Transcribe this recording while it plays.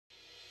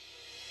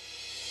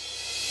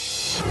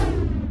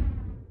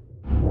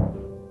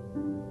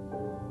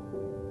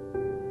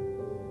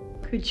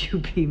could you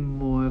be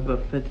more of a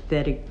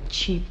pathetic,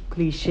 cheap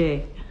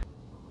cliche?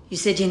 You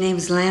said your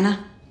name's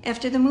Lana?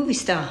 After the movie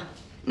star.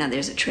 Now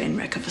there's a train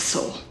wreck of a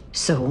soul.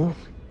 So,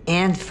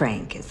 and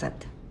Frank, is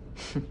that?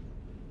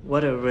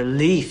 What a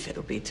relief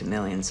it'll be to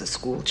millions of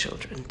school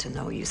children to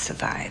know you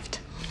survived.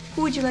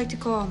 Who would you like to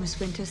call, Miss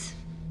Winters?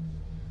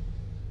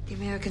 The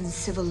American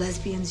Civil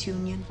Lesbians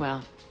Union?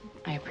 Well,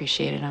 I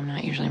appreciate it. I'm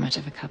not usually much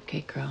of a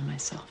cupcake girl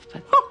myself,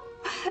 but...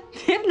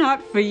 They're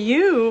not for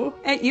you.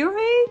 At your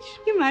age,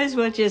 you might as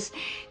well just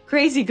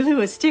crazy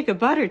glue a stick of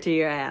butter to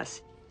your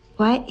ass.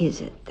 Why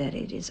is it that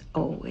it is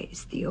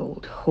always the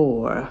old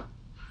whore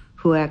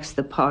who acts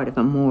the part of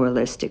a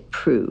moralistic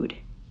prude?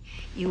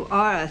 You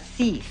are a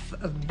thief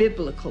of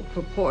biblical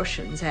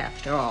proportions,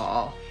 after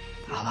all.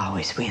 I'll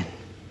always win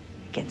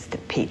against the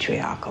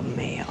patriarchal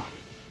male.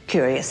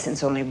 Curious,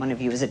 since only one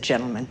of you is a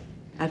gentleman.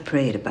 I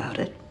prayed about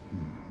it.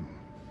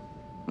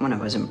 When I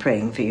wasn't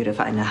praying for you to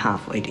find a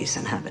halfway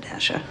decent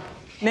haberdasher.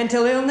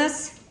 Mental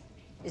illness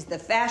is the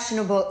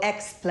fashionable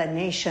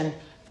explanation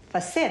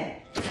for sin.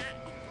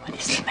 What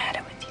is the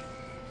matter with you?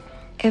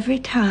 Every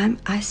time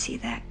I see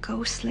that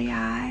ghostly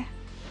eye,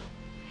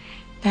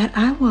 that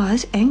I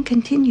was and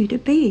continue to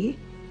be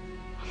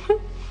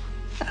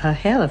a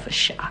hell of a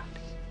shot.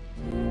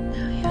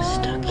 Now you're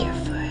stuck here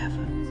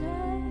forever.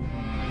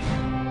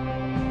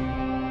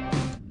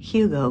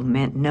 Hugo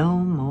meant no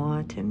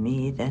more to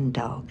me than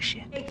dog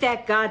shit. Take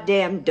that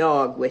goddamn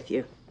dog with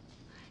you.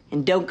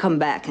 And don't come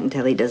back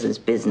until he does his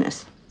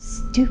business.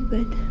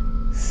 Stupid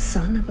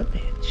son of a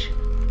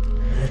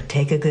bitch.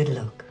 Take a good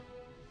look.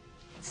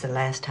 It's the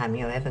last time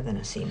you're ever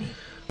gonna see me.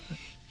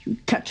 You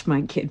touch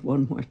my kid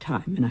one more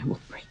time and I will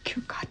break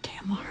your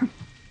goddamn arm.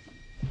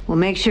 We'll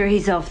make sure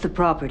he's off the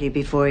property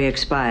before he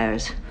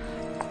expires.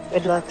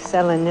 Good luck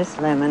selling this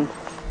lemon.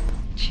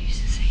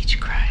 Jesus H.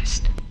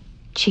 Christ.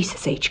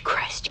 Jesus H.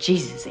 Christ.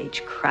 Jesus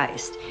H.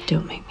 Christ.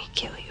 Don't make me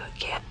kill you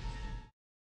again.